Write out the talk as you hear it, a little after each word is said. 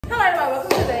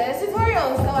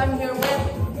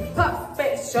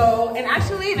So, and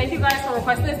actually, thank you guys for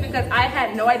requesting this because I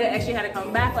had no idea actually had to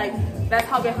come back. Like, that's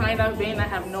how behind I've been. I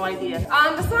have no idea.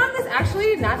 The song is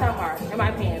actually not that hard, in my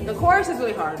opinion. The chorus is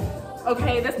really hard.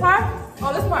 Okay, this part?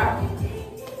 Oh, this part.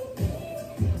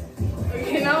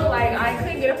 You know, like, I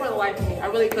couldn't get it for the life of me. I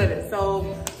really couldn't.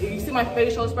 So, if you see my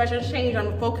facial expression change,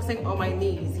 I'm focusing on my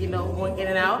knees, you know, going in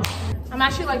and out. I'm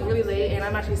actually like really late and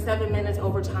I'm actually 7 minutes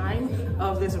over time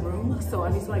of this room. So I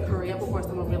need to like hurry up before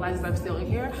someone realizes I'm still in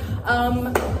here.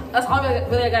 That's all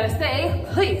really I gotta say.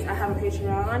 Please, I have a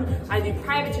Patreon. I do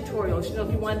private tutorials. You know,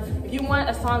 if you want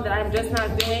a song that I'm just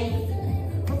not doing,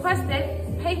 request it,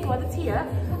 pay for the tier.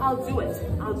 I'll do it,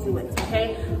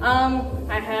 okay?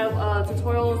 I have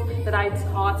tutorials that I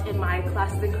taught in my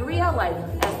classes in Korea, like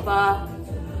Espa,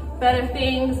 Better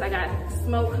Things, I got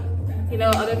Smoke, you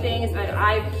know, other things,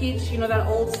 I teach, you know, that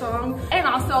old song. And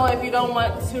also, if you don't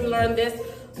want to learn this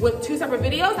with 2 separate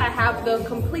videos, I have the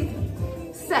complete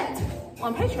set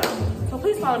on Patreon. So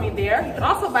please follow me there. You can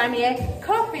also buy me a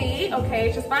coffee, okay,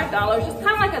 it's just $5, just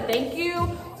kind of like a thank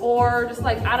you, or just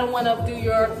like, I don't want to do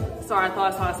your, sorry, I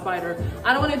thought I saw a spider.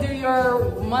 I don't want to do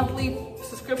your monthly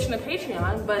subscription to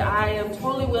Patreon, but I am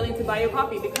totally willing to buy your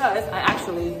coffee because I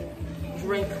actually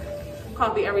drink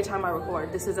coffee every time I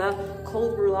record. This is a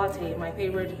cold brew latte, my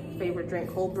favorite drink,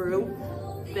 cold brew.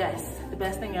 The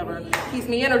best thing ever. Keeps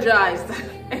me energized.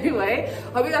 Anyway,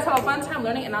 hope you guys have a fun time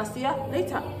learning and I'll see ya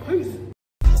later. Peace.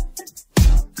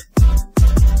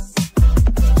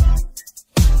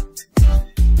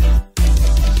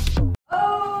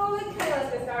 Okay,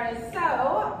 let's get started. So,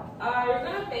 you're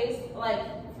gonna face like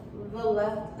the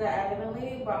left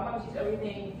diagonally, but I'm gonna teach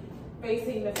everything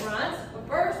facing the front. But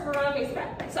first, we're gonna face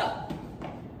back. So,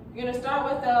 you're gonna start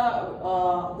with the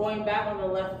going back on the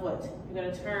left foot. You're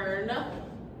gonna turn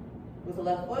with the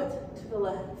left foot to the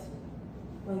left,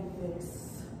 like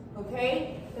this.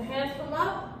 Okay? The hands come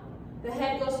up, the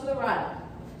head goes to the right.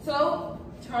 So,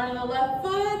 turn the left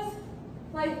foot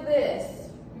like this.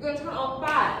 You're gonna turn on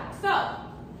 5. So,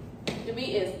 the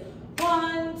beat is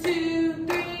 1, 2,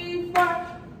 3, 4,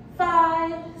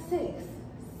 5, 6,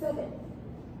 7,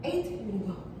 8. Here we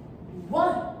go.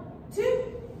 1, 2,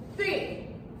 3,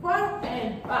 4,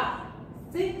 and 5,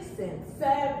 6, and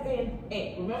 7,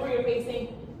 8. Remember, you're facing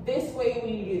this way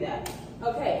when you do that.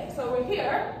 Okay, so we're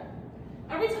here.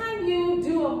 Every time you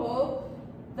do a move,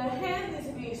 the hand needs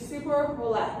to be super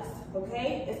relaxed,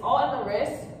 okay? It's all in the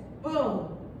wrist.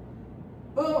 Boom,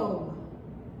 boom,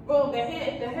 boom.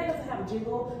 If the hand doesn't have a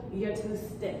jiggle, you're too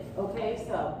stiff, okay?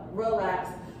 So relax.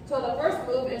 So the first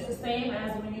move is the same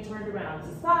as when you turned around.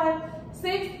 It's 5,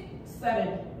 6,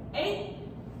 7, 8.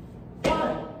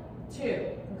 1, 2,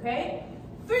 okay?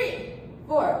 3,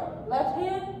 4. Left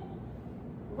hand,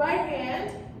 right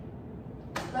hand,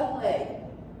 left leg.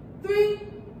 3,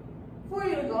 4,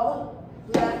 you to go.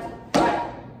 Left,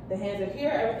 right. The hands are here,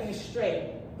 everything is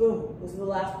straight. Boom. This is the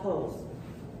last pose.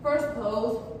 First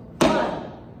pose,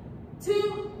 1,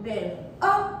 2, then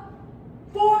up,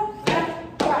 4,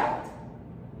 left, right.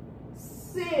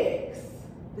 6.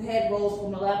 The head rolls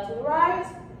from the left to the right.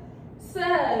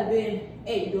 7,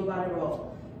 8. Do a body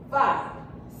roll. 5,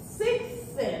 6,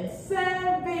 and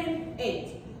 7,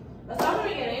 8. Let's start from the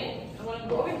beginning. I'm going to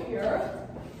go over here.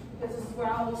 This is where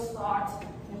I will start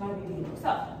in my video.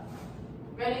 So,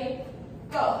 ready?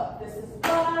 Go. This is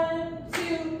 1,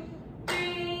 2,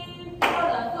 3, 4.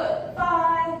 Left foot.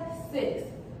 5, 6,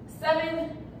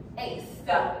 7, 8.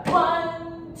 Stop.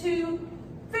 1, 2,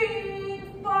 3,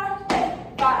 4,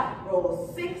 5.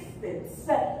 Roll 6, then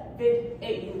 7,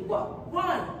 8. You walk.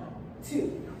 1,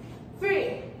 2,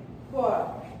 3,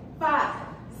 4, 5,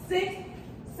 6,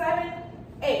 7,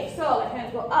 8. So the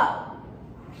hands go up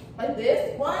like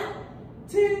this. 1,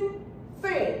 2,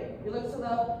 3. You look to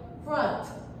the front.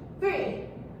 3,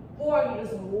 4. You're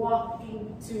just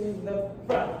walking to the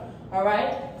front. All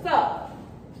right. So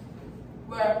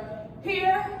we're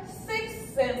here.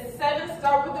 6 and 7.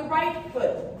 Start with the right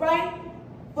foot. Right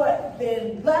foot,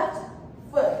 then left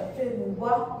foot, then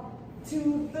walk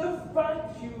to the front.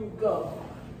 You go.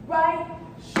 Right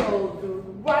shoulder.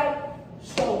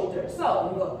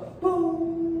 So you go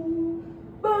boom,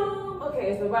 boom.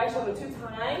 Okay, so right shoulder 2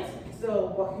 times.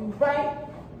 So walking right,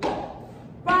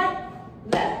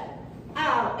 left,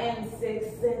 out, and 6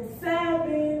 and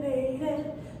 7, 8, and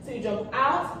so you jump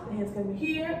out. The hands come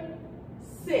here.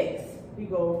 6. You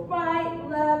go right,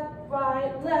 left.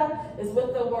 Is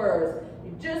with the words.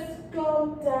 You just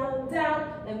go down,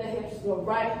 and the hips go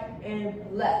right and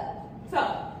left.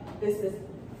 So this is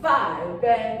 5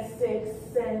 and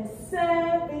 6 and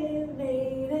 7,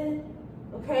 8, and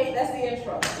okay, that's the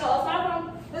intro. So let's start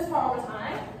from this part over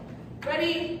time.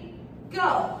 Ready,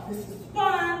 go. This is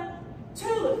 1, 2,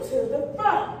 look to the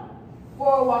front.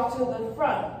 4, walk to the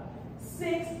front.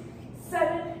 6,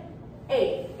 7,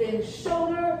 8. Then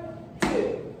shoulder.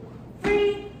 2,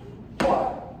 3,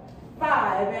 4,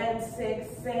 5, and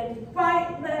 6, and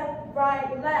right, left,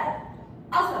 right, left.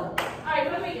 Awesome. All right,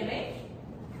 from the beginning.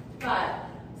 5,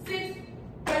 6,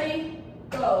 ready,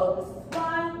 go. This is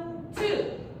 1, 2,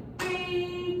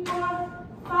 3, 4,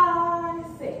 5,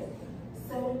 6,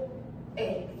 7,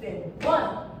 8. Then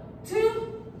 1,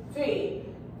 2, 3,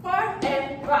 4,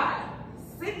 and 5,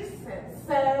 6, and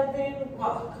 7.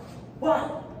 Walk.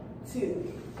 1,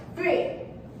 2, 3,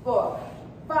 4,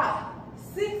 5,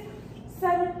 6,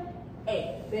 7,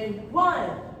 8. Then 1,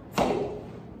 2,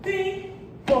 3,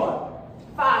 4,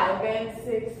 5, and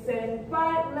 6, and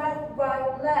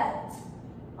right, left.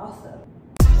 Awesome.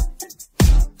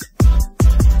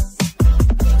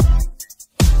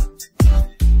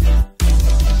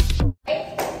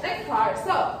 Okay, next part.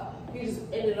 So you just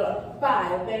ended on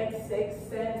 5, and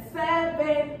 6, and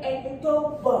 7, 8, and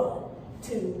go 1,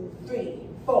 2, 3,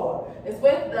 4. It's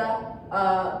with the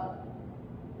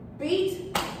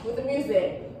beat with the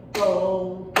music.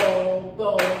 Boom, boom,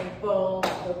 boom, boom.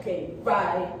 Okay,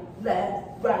 right, left.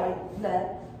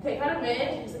 Okay, kind of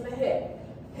bend using the hip.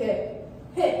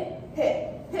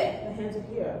 The hands are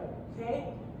here. Okay?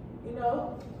 You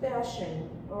know, fashion.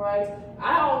 Alright?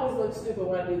 I always look stupid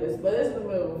when I do this, but this is the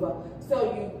move.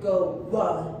 So you go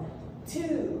 1,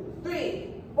 2,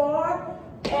 3, 4,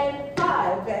 and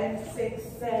 5, and 6,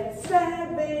 and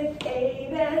 7,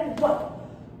 8, and 1,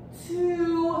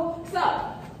 2.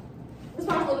 So this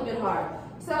part's a little bit hard.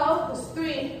 So it's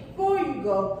 3, 4, you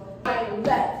go right,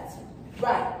 left,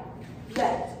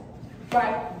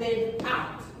 then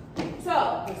out.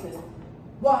 So this is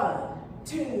 1,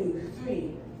 2,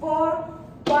 3, 4,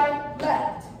 right,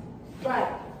 left,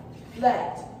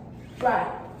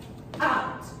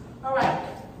 out. All right.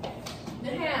 The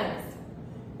hands.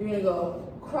 You're gonna go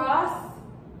cross,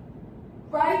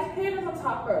 right hand is on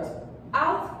top first.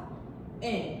 Out,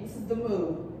 in. This is the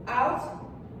move. Out,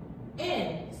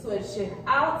 in. Switch it.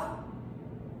 Out,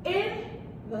 in.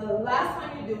 The last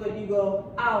time you do it, you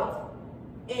go out,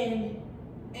 in.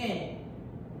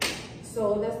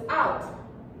 So that's out,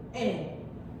 in,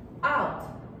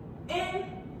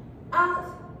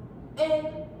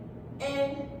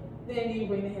 in. Then you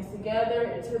bring the hands together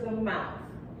into the mouth.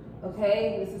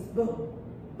 Okay, this is boom,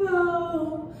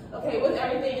 boom. Okay, with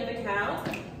everything in the count,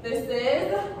 this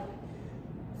is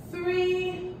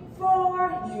 3,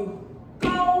 4, you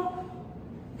go,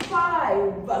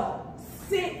 5,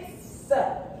 6,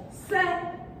 7,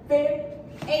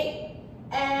 8,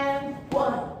 and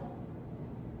 1,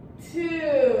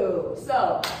 2.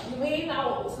 So you lean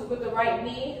out with the right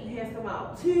knee, and hands come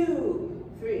out. 2,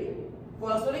 3, 4.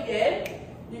 Let's do it again.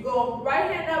 You go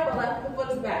right hand up, but left foot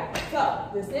is back. So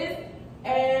this is,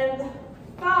 and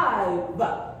 5,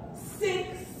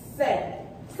 6, 7,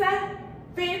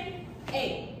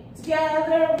 8.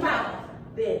 Together, mouth.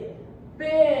 Then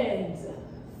bend.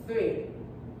 3,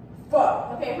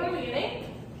 4. Okay, from the beginning.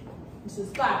 This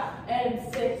is 5,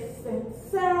 and 6, and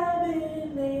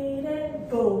 7, 8, and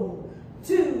boom.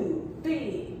 2,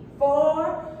 3,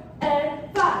 4,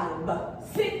 and 5,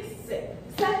 6, 7,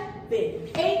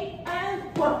 8,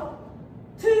 and 1,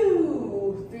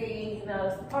 2, 3. Now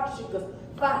this part she goes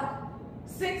 5,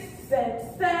 6,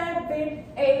 and 7,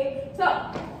 8.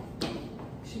 So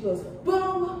she goes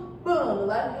boom, boom. The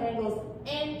left hand goes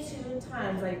in 2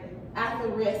 times, like at the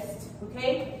wrist.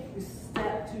 Okay? You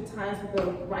step 2 times with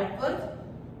the right foot.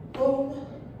 Boom,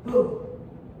 boom.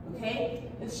 Okay?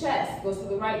 The chest goes to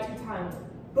the right 2 times.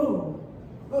 Boom,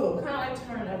 boom. Kind of like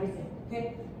turn everything.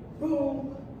 Okay?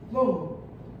 Boom, boom.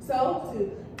 So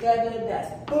together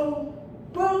that's boom,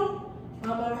 boom.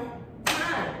 One more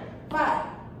time. 5,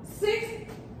 6,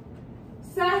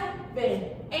 7,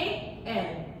 8,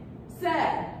 and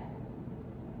 7.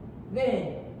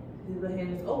 Then the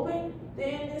hand is open.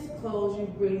 Then it's closed. You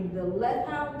bring the left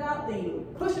hand out. Then you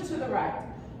push it to the right.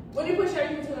 When you push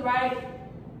everything to the right,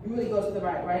 you really go to the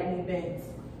right. Right knee bends.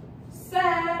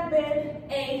 7,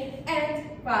 8, and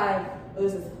 5.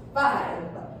 This is 5,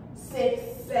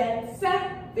 6, and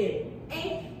 7, 8,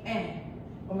 and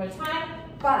one more time.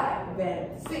 5,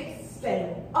 and 6,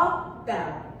 and up,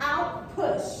 down, out,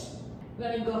 push.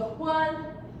 We're gonna go 1,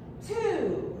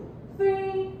 2,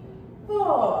 3,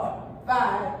 4,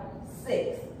 5,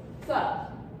 6. So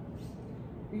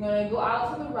you're gonna go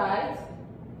out to the right,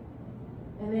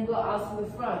 and then go out to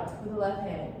the front with the left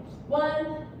hand.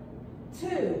 1,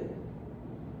 2.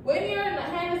 When your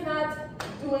hand is not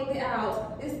doing the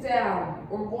out, it's down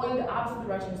or going the opposite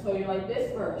direction. So you're like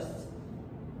this first.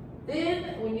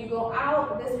 Then when you go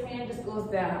out, this hand just goes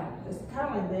down. It's kind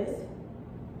of like this.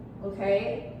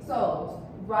 Okay, so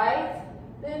right,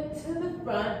 then to the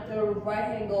front, the right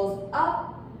hand goes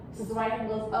up. So the right hand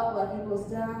goes up, left hand goes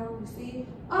down. You see?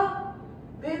 Up,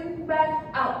 then back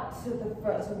out to the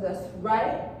front. So that's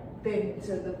right, then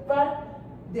to the front,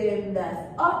 then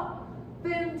that's up,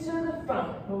 then to the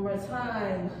front. One more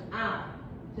time. Out,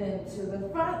 then to the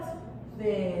front,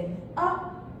 then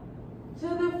up to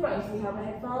the front. See how my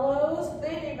head follows?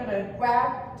 Then you're gonna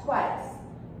grab twice.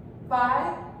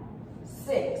 5,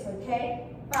 6,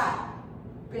 okay? 5,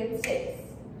 then 6.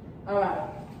 All right.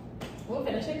 We'll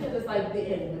finish it because it's like the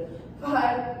end.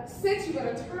 5, 6, you're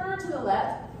gonna turn to the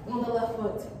left on the left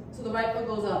foot. So the right foot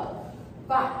goes up.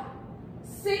 5,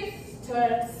 6,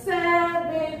 turn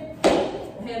 7,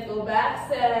 8. Hands go back.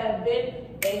 7,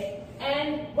 8,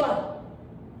 and 1,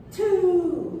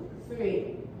 2,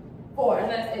 3, 4,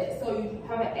 and that's it. So you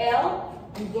have an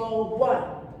L, you go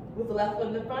 1 with the left foot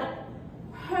in the front.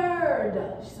 Heard.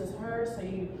 She says heard, so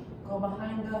you go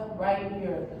behind the right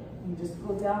ear. You just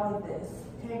go down like this.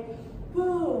 Okay?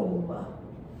 Boom.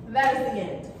 And that is the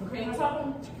end. Okay, now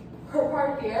talking her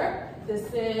part here.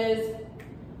 This is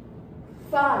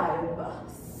 5,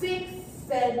 6,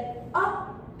 and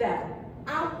up, down,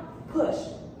 out, push,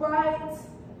 right,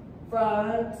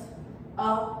 front,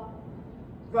 up,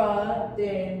 front,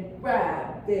 then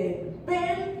grab, then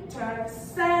bend, turn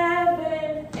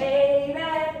 7, 8,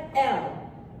 and L.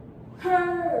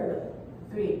 Heard.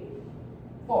 3,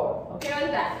 4. Okay,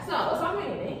 like that. So it's all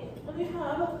meaning. We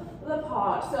have the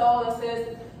part. So this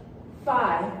is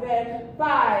 5,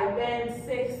 and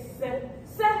 6, and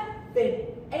 7,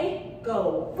 8.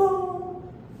 Go boom,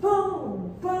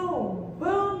 boom, boom,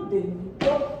 boom. Then you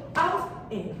go out,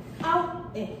 in,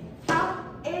 out, in,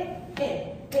 out, in,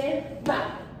 then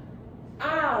back,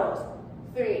 out.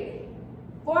 3,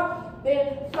 4,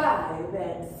 then 5,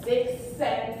 and 6,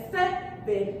 and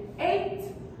 7, 8.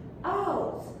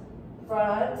 Out,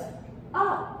 front,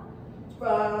 up,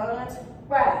 front,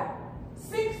 grab.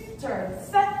 6, turn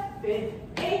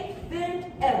 7, 8,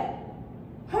 then L.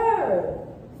 Heard.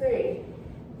 3,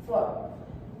 4,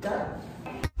 done.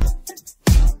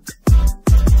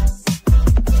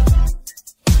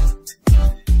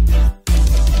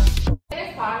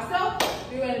 Next part,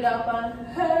 so you end up on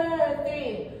her.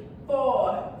 3,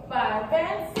 4, 5,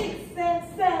 and 6,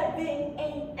 and 7,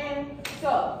 8, and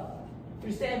so.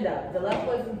 You stand up. The left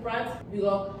foot is in front. You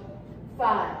go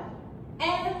 5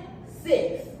 and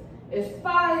 6. It's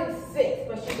 5, 6,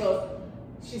 but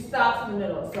she stops in the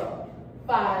middle. So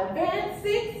 5 and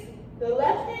 6. The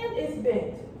left hand is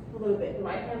bent a little bit. The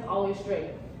right hand's always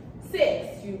straight.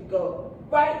 6. You go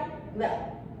right,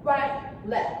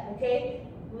 left, okay?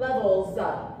 Levels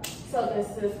up. So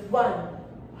this is 1,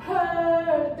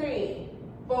 her, 3,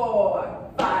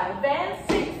 4, 5, and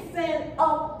 6, and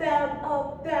up, down.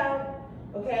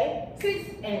 Okay,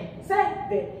 6 and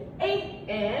 7, 8,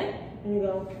 and you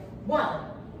go 1,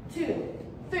 2,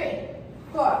 3,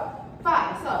 4,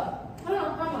 5. So I don't know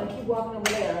how I'm gonna keep walking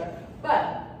over there,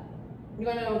 but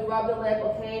you're gonna rub the leg,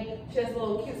 okay? Just a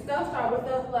little cute stuff. Start with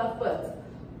the left foot.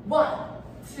 1,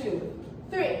 2,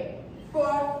 3,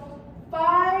 4,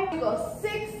 5. You go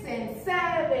 6 and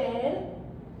 7,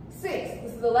 6.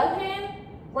 This is the left hand,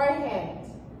 right hand.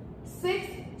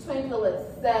 6. Twinkle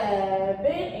at 7,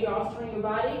 and you're also turning your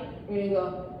body. You're gonna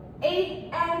go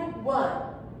 8 and 1,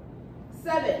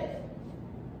 7.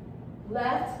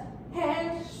 Left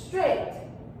hand straight.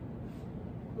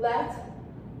 Left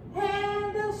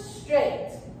hand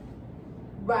straight.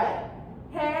 Right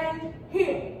hand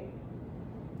here.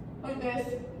 Like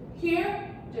this.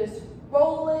 Here, just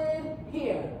roll it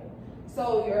here.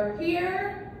 So you're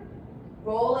here,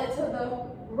 roll it to the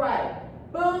right.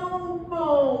 Boom,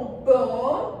 boom,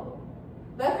 boom.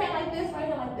 Left hand like this, right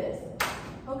hand like this.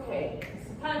 Okay,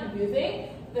 it's kind of confusing.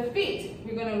 The feet,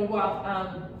 you're gonna walk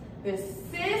this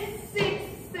 6,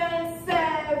 and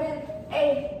 7,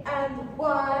 8, and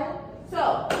 1.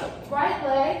 So, right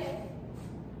leg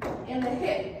and the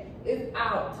hip is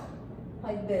out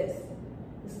like this.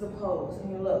 This is the pose,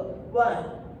 and you look. 1,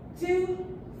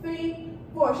 2, 3,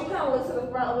 4. She kind of looks to the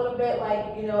front a little bit,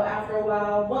 like, you know, after a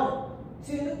while. 1,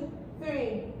 2,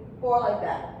 3, 4, like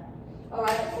that. All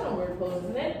right, that's kind of weird pose,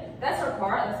 isn't it? That's her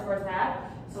part. That's the first half.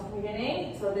 So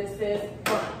beginning. So this is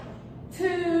 1,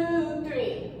 2,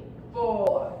 3,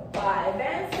 4, 5,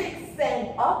 and 6, and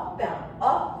up,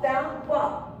 down.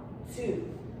 1,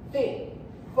 2, 3,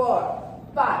 4,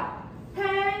 5.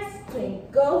 Hands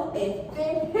twinkle, if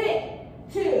they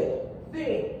hit. 2,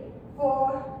 3,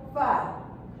 4, 5.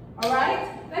 All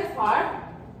right. Next part.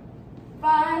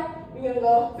 5. You're gonna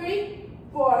go 3,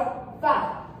 4,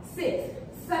 5, 6,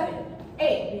 7,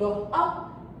 8. You go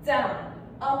up, down,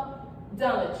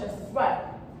 the chest is right.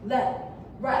 left,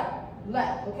 right,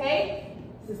 left, okay?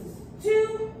 So this is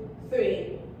 2,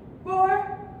 3,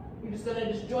 4. You're just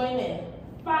gonna join in.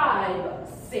 5,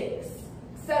 6,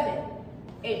 7,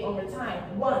 8. One more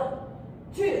time. 1,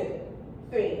 2,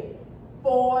 3,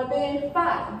 4, then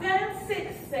 5, then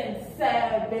 6 and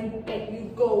 7, 8.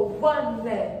 You go 1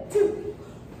 and 2,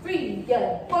 3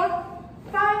 and 4,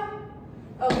 5.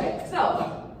 Okay,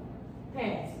 so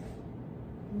hands.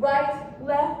 Right,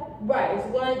 left, right. It's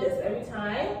one of this every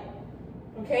time.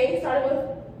 Okay,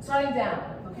 starting down.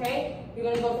 Okay, you're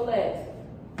gonna go with the legs.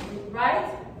 Right,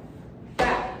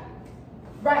 back,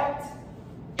 right,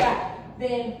 back,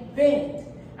 then bend.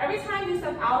 Every time you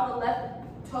step out, the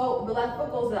left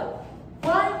foot goes up.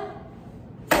 1,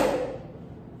 2,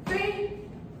 3,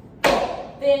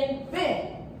 4. Then bend.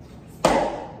 Step.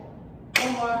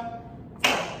 One more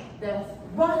time. That's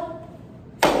 1,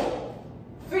 2,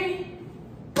 3,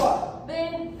 4.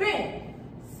 Then bend.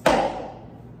 Step.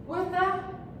 With the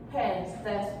hands.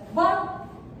 That's 1,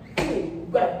 2,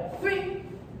 3,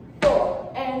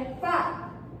 4, and 5.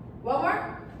 One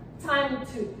more time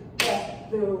to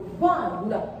get the 1,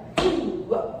 2,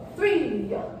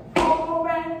 3, 4,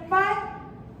 and 5.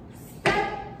 Step,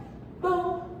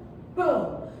 boom,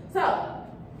 boom. So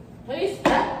when you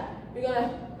step, you're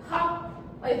gonna hop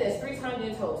like this 3 times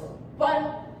in total.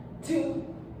 1, 2,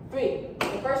 3.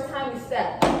 The first time you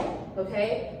step,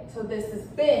 okay? So this is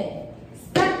bend,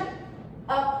 step,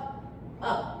 up,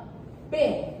 up,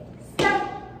 bend, step,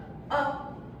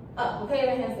 up, up. Okay,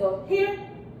 the hands go here,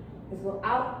 let's go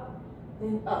out,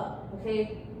 then up.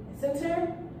 Okay,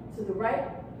 center to the right,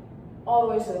 all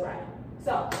the way to the right.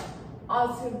 So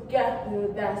all together,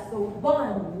 that's the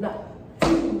 1,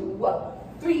 2,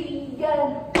 3,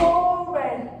 and 4,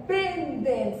 and bend,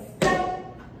 then step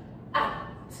out.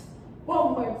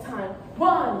 One more time.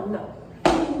 1,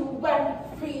 2,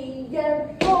 and 3,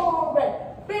 and 4,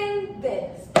 and bend, then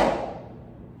step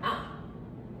out.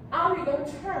 Now you're going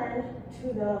to turn to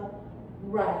the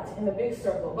right in a big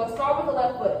circle, but start with the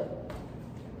left foot.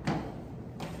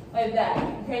 Like that.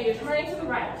 Okay, you're turning to the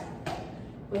right.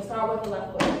 We'll start with the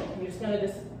left foot. You're just going to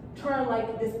just turn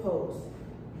like this pose.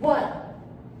 1,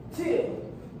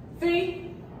 2,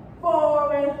 3,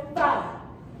 4, and 5,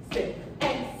 6,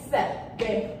 and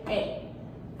 7, 8.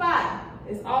 5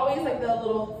 is always like the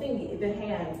little thingy, the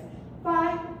hands.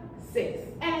 5, 6,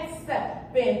 and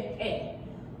 7, 8.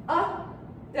 Up,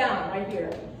 down, right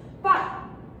here. 5,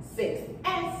 6,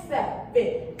 and 7,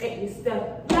 8. You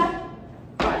step left,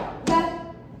 right,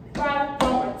 left, right.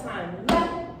 One more time.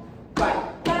 Left,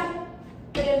 right, left,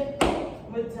 then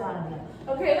we're done.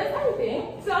 Okay, that's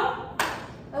everything. So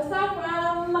let's start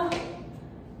from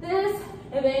this,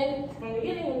 and then from the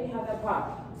beginning when you have that part.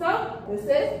 So this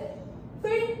is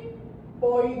 3,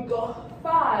 4. You go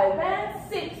 5,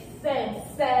 and 6, and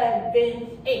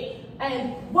 7, 8,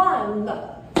 and 1,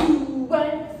 2,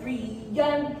 and 3,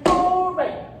 and 4,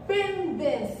 and bend,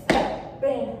 then step,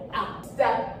 bend out.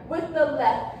 Step with the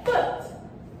left foot.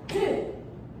 2,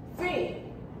 3,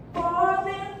 4,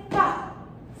 then 5,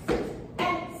 6,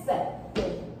 and 7,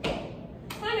 8.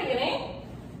 From the beginning,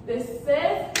 this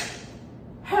is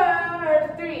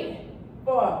her 3,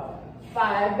 4,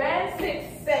 5, and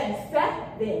 6, and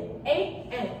 7, 8,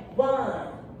 and 1,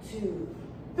 2,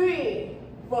 3,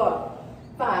 4,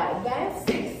 5, and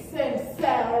 6, and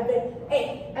 7,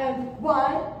 8, and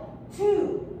 1,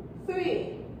 2,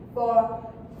 3,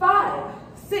 4, 5,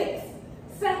 6,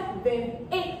 7,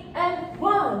 8, and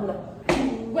 1,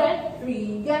 2, and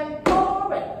 3, and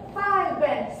 4, and 5,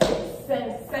 and 6,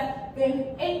 and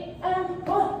 7, 8, and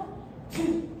 1,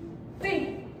 2,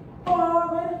 3,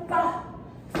 4, and 5,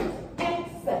 6, and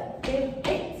 7,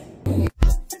 8.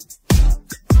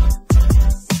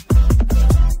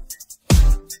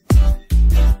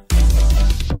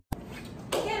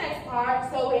 Okay, next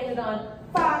part. So we ended on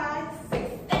 5,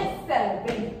 6, and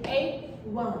 7, 8,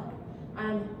 1.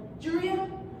 I'm Julia.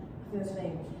 That's her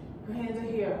name. Her hands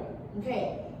are here.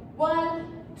 Okay.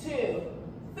 1, 2,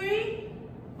 3,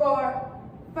 4,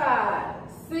 5,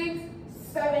 6,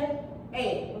 7,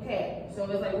 8. Okay. So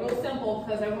it's like real simple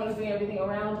because everyone is doing everything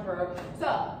around her. So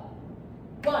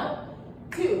 1,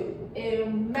 2.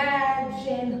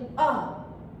 Imagine a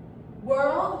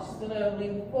world. She's gonna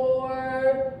lean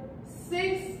forward.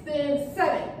 6, then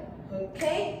 7.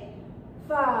 Okay.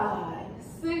 5,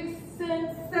 6,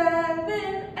 and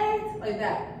 7, 8. Like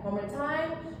that. One more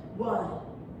time. 1,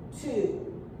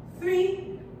 2,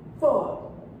 3,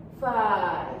 4,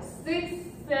 5, 6,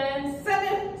 and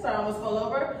 7. Sorry, I almost fell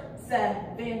over.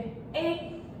 7,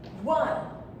 8. 1,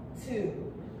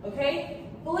 2. Okay.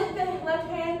 Flip the left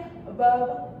hand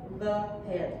above the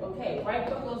head. Okay. Right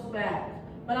foot goes back,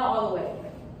 but not all the way.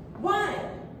 1,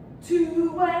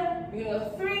 2, 1. We're gonna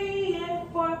go 3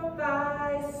 and 4,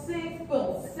 5, 6,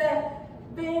 boom,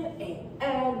 7, 8,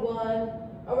 and 1.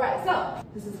 All right, so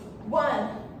this is 1,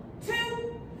 2.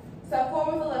 Step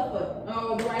forward with the left foot,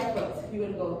 or the right foot. You're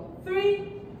gonna go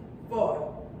 3,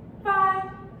 4, 5,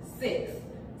 6,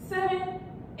 7,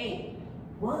 8,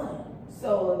 1.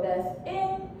 So that's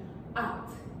in, out,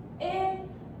 in,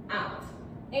 out,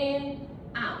 in,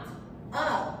 out,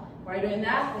 up. While you're doing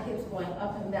that, the hip's going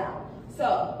up and down.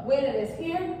 So when it is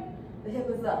here, the hip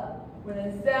is up. When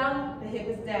it's down, the hip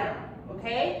is down.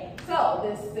 Okay? So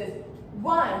this is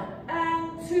 1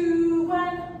 and 2,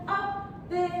 1, up,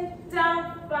 then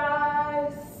down,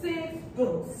 5, 6,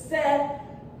 boom, 7,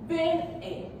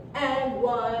 8, and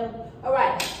 1. All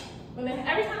right.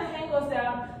 Every time the hand goes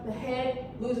down, the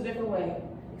head moves a different way,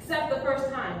 except the first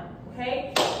time.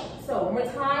 Okay? So one more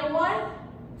time. 1,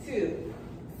 2,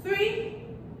 3,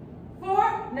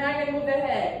 4. Now you're gonna move the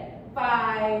head.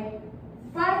 5,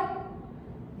 right,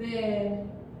 then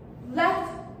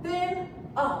left, then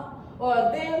up,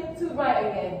 or then to the right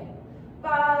again.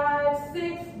 5,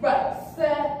 6, right,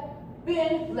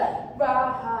 7, left,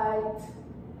 right.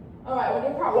 All right, we're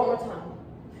gonna part one more time,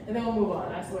 and then we'll move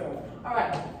on. I swear. All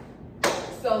right.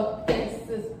 So this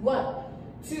is 1,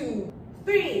 2,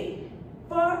 3,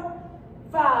 4,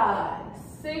 5,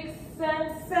 6,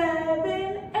 and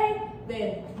 7, 8.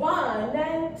 Then 1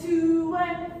 and 2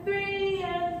 and 3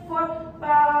 and 4,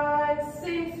 5,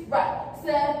 6, right,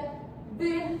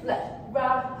 7, left,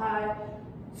 right,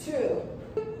 2,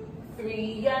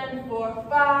 3 and 4,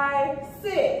 5,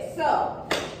 6. So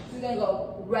we're gonna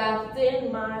go wrapped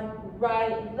in my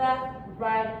right, left,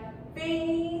 right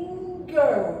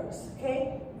fingers.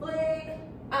 Okay, flick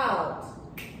out.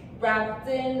 Wrapped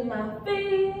in my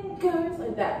fingers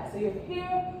like that. So you're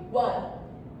here. 1,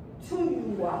 2,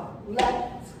 you walk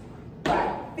left,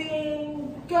 right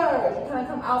fingers. You kind of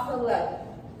come out to the left.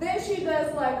 Then she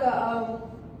does like a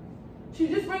she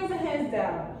just brings the hands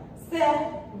down.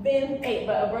 7, 8,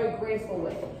 but a very graceful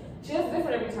way. She does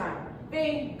different every time.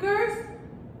 Fingers.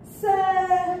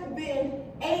 7,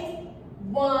 8.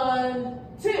 1,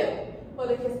 2. Pull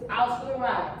the kiss out to the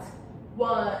right.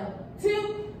 1,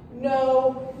 2.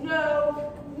 No,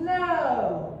 no,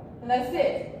 no. And that's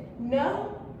it.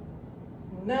 No,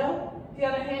 no. The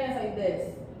other hand is like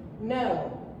this.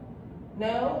 No,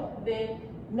 no, then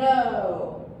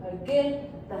no. Again,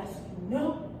 that's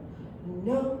no,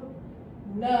 no,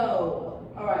 no.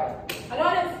 All right. I know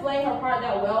I didn't explain her part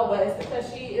that well, but it's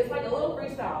because it's like a little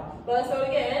freestyle. But let's do it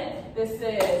again. This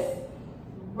is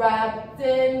wrapped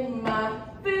in my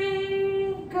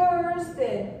fingers,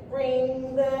 then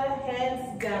bring the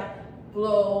hands down,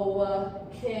 blow a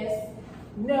kiss,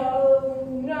 no,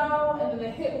 no, and then the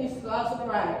hip needs to go out to the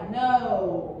right,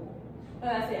 no, and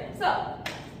that's it. So,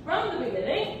 from the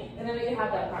beginning, and then we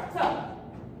have that part. So,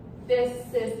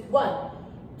 this is 1,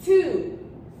 2,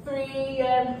 3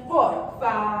 and 4,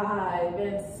 5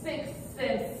 and 6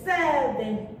 and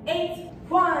 7, 8,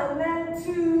 1 and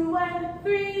 2 and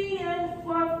 3 and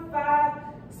 4, 5,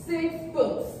 6,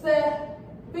 boom,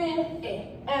 7,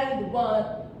 8, and 1,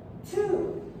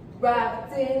 2.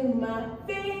 Wrapped in my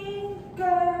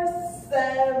fingers,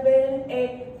 7,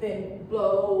 8, then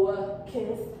blow a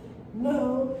kiss.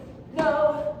 No,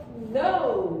 no,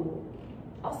 no.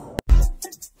 Awesome.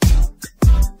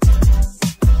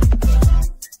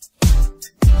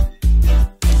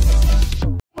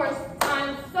 First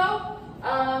time, so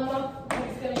I'm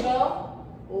just gonna go.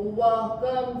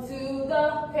 Welcome to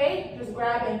the page. Just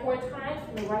grabbing 4 times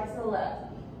from the right to the left.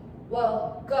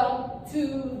 Welcome to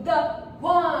the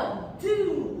 1,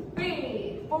 2,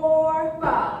 3, 4,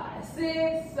 5,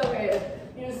 6. So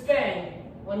you just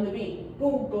bang on the beat.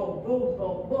 Boom, boom, boom,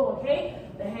 boom, boom. Okay?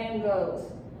 The hand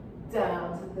goes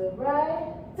down to the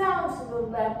right, down to the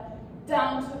left,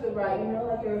 down to the right. You know,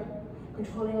 like you're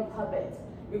controlling a puppet.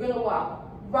 You're gonna walk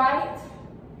right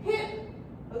hip,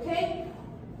 okay?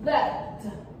 Left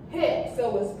hip.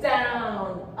 So it's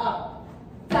down, up,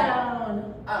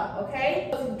 okay?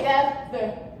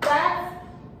 Together, that's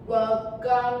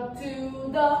welcome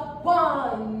to the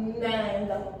 1 and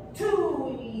the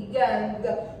 2 and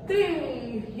the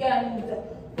 3 and the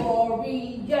 4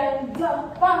 and the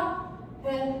 5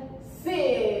 and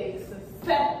 6,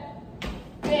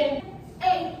 7,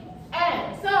 8,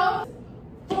 and so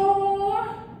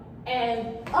 4 and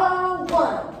a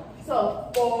 1. So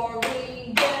 4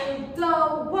 and the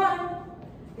 1.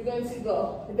 You're going to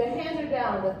go. If the hands are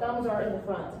down, the thumbs are in the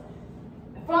front.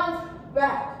 Front,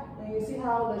 back. And you see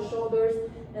how the shoulders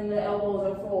and the elbows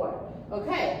are forward.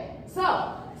 Okay,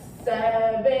 so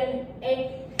 7,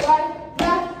 8, right,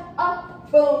 left,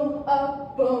 up, boom,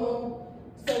 up, boom.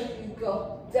 So you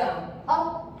go down,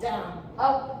 up, down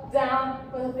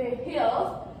with the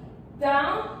heels.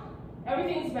 Down,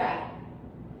 everything's back.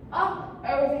 Up,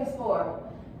 everything's forward.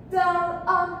 Down,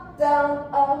 up, down.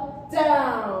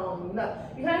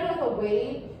 You kind of like a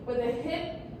wave with the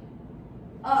hip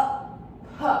up,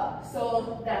 up.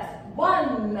 So that's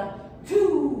 1,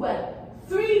 2,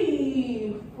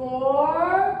 3,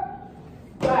 4.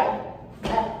 Right,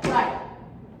 left, right.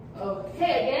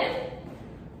 Okay, again.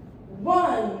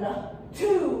 1,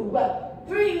 2,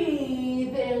 3.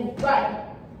 Then right,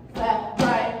 left,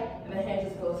 right. And the hand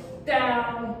just goes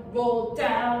down, roll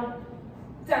down,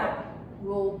 down,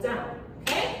 roll down.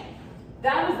 Okay?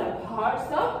 That was the hard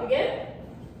stuff. Again.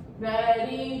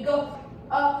 Ready, go.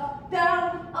 Up,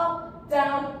 down,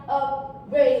 up,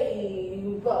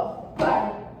 wave. Up,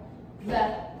 right,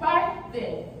 left, right.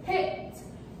 Then hit,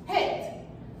 hit.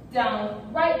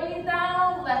 Down, right knee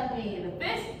down, left knee. The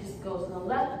fist just goes to the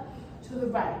left, to the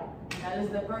right. That is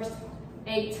the first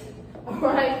 8. All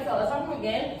right, so let's start from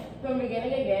the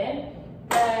beginning again.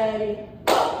 Ready,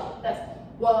 go. That's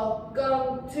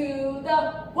welcome to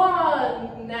the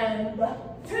 1 and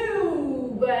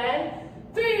 2 and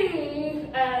 3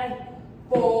 and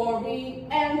 4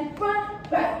 and front,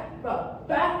 back,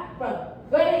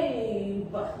 wave,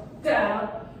 down,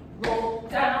 roll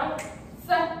down,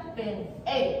 7,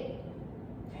 8.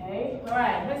 Okay, all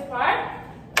right, next part.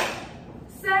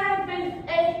 7,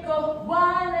 8, go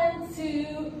 1 and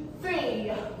 2,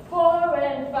 3, 4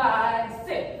 and 5,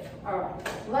 6. All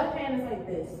right, left hand is like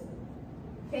this.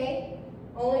 Okay,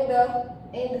 only the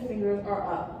end fingers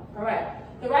are up. All right,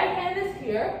 the right hand is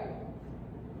here.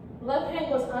 Left hand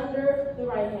goes under the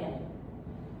right hand.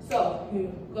 So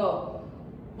you go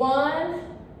 1,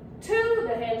 2.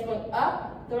 The hand's going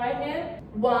up the right hand.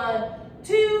 1,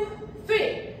 2,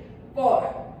 3,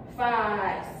 4,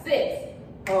 5, 6.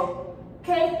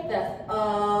 Okay, that's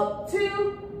up,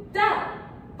 2, down,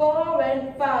 4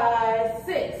 and 5,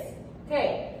 6.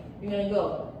 Okay, you're gonna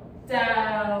go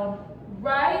down,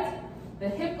 right. The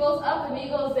hip goes up, the knee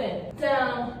goes in.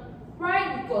 Down,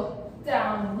 right, go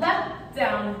down, left,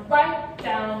 down, right,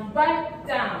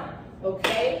 down.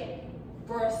 Okay,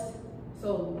 first,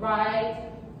 so right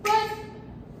foot,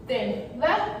 then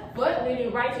left foot, then you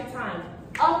right 2 times.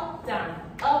 Up, down,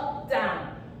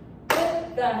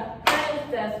 with the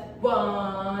hands, that's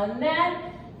 1 and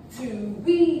 2,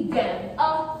 again,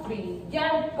 up, 3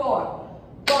 and 4.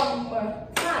 One more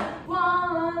time.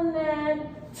 1 and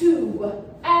 2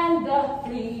 and the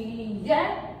 3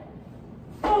 and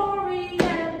 4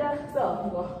 and the, so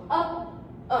you go up,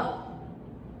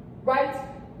 right,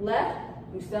 left.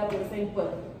 You step with the same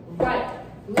foot. Right,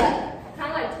 left,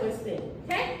 kind of like twisting.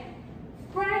 Okay.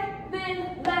 Right,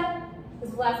 then left. This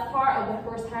is the last part of the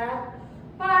first half.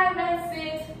 5 and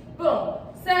 6, boom.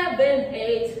 7,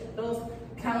 8. Those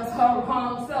counts are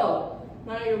wrong. So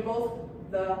now you're both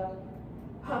the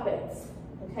puppets.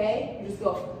 Okay? You just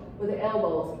go with the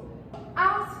elbows.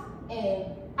 Out, in,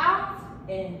 out,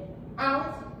 in,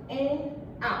 out, in,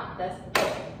 out. That's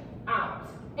it. Out,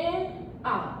 in,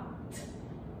 out,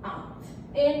 out,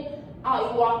 in,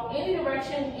 out. You walk any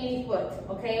direction, any foot.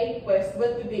 Okay? But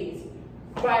split the beats.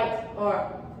 Right, or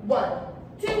 1,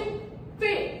 2,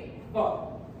 3,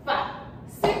 4, 5,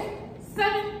 6,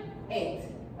 7, 8.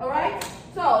 All right?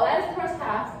 So that is the first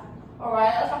half. All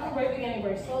right, let's talk from the very beginning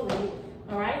very slowly.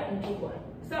 All right, and keep going.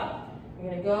 So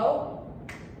you're gonna go.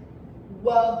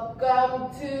 Welcome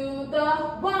to the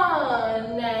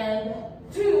 1 and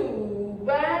 2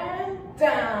 and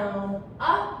down,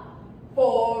 up,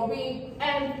 4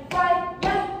 and right,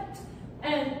 left,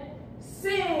 and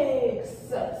 6,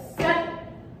 7,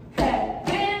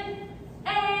 8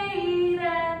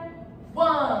 and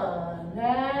 1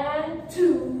 and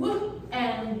 2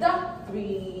 and the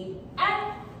 3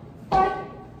 and 4,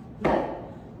 left,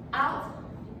 out,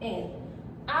 in,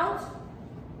 out,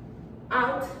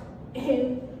 out,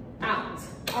 in, out.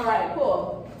 All right,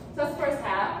 cool. So that's the first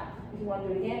half. If you want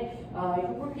to do it again, you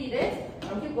can repeat it.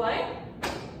 Keep going.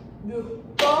 You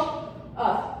go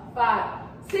up. 5,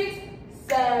 6,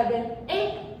 7,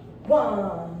 8.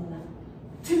 1,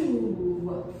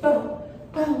 2, boom,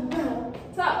 boom, boom.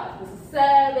 So this is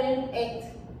 7, 8.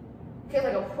 Okay,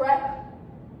 like a prep.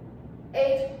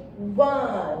 8,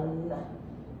 1,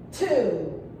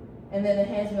 2, and then the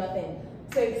hands do nothing.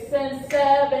 6 and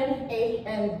 7, 8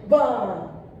 and 1,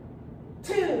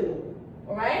 2.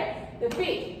 All right. The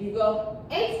feet. You go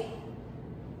 8,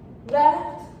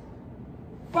 left,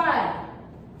 right,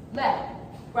 left,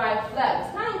 right, left.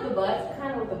 It's kind of with the butt.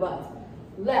 Kind of with the butt.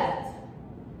 Left,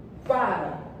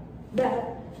 right,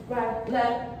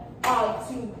 left. All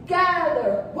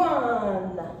together.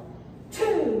 1,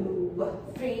 2,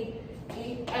 3,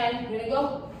 and you're gonna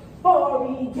go 4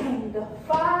 again,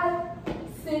 5,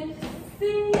 6,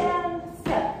 and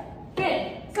 7.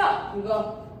 So we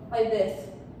go like this.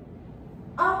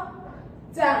 Up,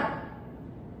 down,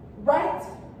 right,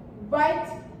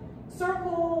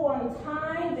 circle 1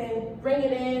 time, then bring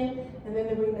it in, and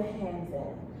then bring the hands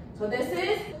in. So this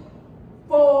is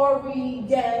 4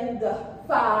 again,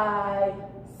 5,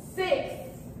 6,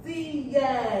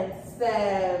 and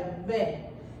 7.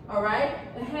 All right,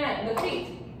 the feet,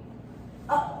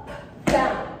 up and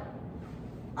down,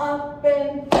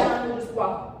 and just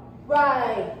walk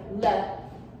right, left.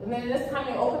 And then this time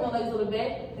you open the legs a little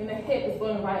bit, and the hip is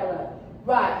going right,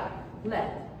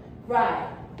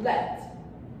 left.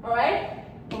 All right?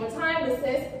 One more time. This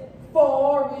is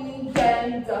 4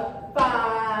 again,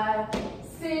 5,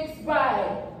 6,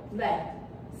 right, left,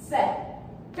 7.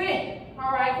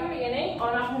 All right, from the beginning,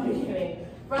 or not from the beginning.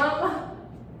 From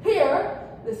here,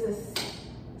 this is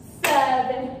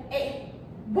 7, 8.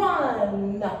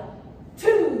 1,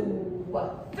 2,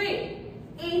 3.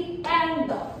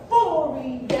 And 4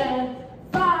 again,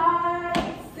 5,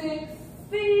 6,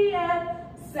 and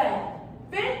 7.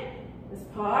 This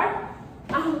part,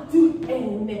 I'll do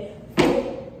any.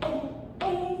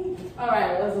 All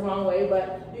right, that's the wrong way,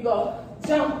 but you go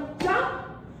jump.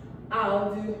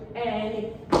 I'll do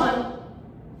any. 1.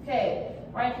 Okay,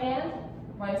 right hand,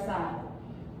 right side.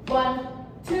 1,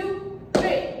 2, 3.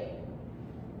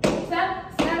 Step.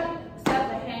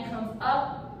 The hand comes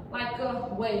up like a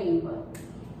wave.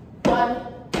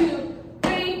 1, 2,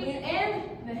 3. When you end,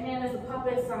 the hand is a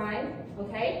puppet sign,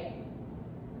 okay?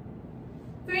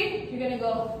 3, you're gonna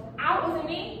go out with a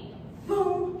knee,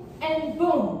 boom, and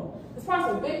boom. This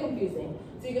part's a bit confusing.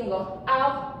 So you're gonna go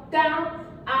out, down,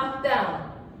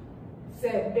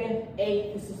 7,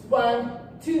 8. This is 1,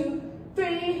 2,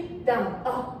 3, down,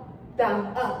 up.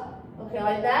 Okay,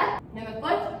 like that. And the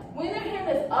foot, when your hand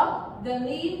is up, the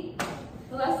knee,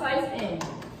 the left side's in,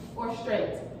 or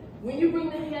straight. When you bring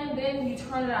the hand in, you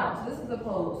turn it out. So this is the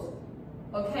pose.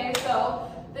 Okay, so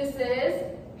this is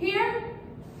here,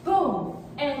 boom,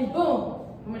 and boom.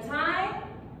 One more time,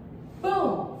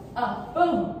 boom, up,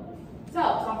 boom. So,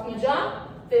 talking jump,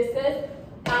 this is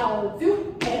I'll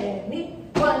do any.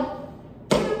 1,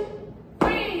 2,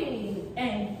 3,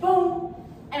 and boom,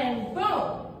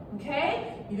 okay?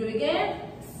 You do it again,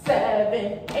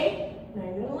 7, 8. Now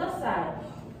you're on the left side.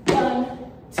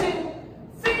 1, 2,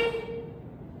 3,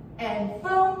 and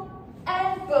boom,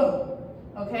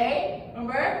 okay?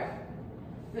 Remember,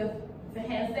 the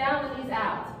hands down, the knees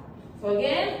out. So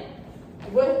again,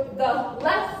 with the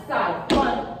left side,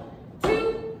 1,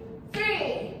 2,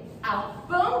 3, out,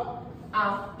 boom,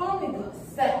 you go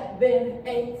 7, 8,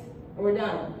 and we're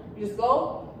done. You just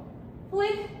go,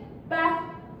 flick,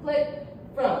 back, flick,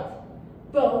 front,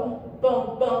 boom,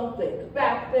 flick,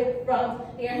 back, flick, front,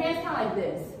 and your hands kind of like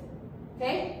this,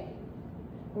 okay?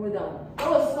 And we're done. That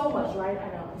was so much, right? I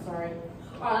know, I'm sorry.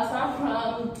 All right, let's start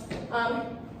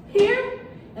from here,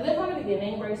 and then from the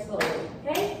beginning, very slowly,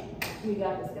 okay? You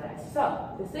got this, guys. So,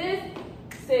 this is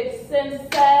 6 and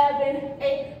 7,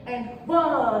 8, and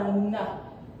 1.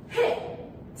 Hip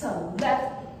to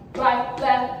left, right,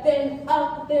 left, then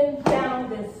up, then down,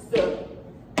 then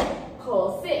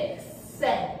circle. 6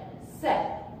 and 7.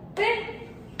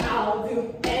 I'll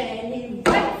do any.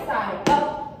 Right side,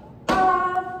 up,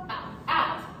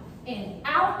 out, in,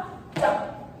 out,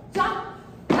 jump.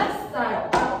 Left side,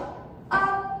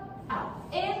 out,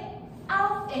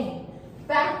 in.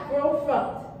 Backward, front.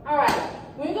 All right,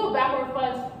 when we go backward,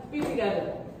 front, feet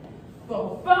together.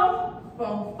 Boom,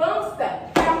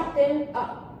 step, back, then up.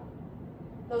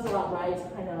 That was a lot, right?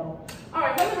 I know. All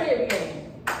right, from the very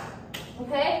beginning.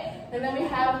 Okay, and then we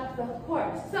have the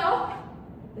chorus. So,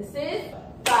 this is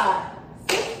 5,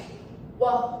 6.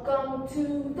 Welcome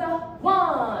to the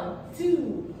 1,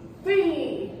 2,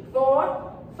 3,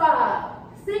 4, 5,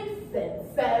 6,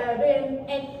 and 7,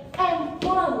 8, and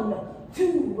 1,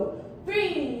 2,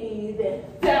 3. Then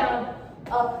down,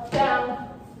 up,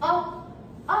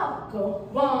 go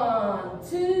 1,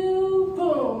 2,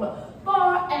 boom.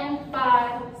 4 and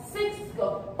 5, 6,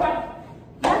 go right,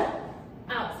 left,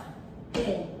 out,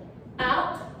 in,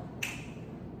 out,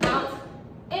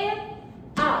 in,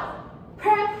 out.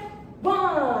 Prep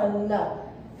 1,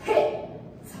 hit,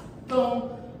 boom,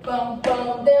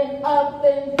 then up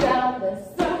and down, then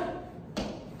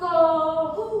circle,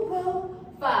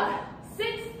 5, 6,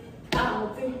 I'll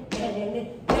do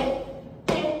any.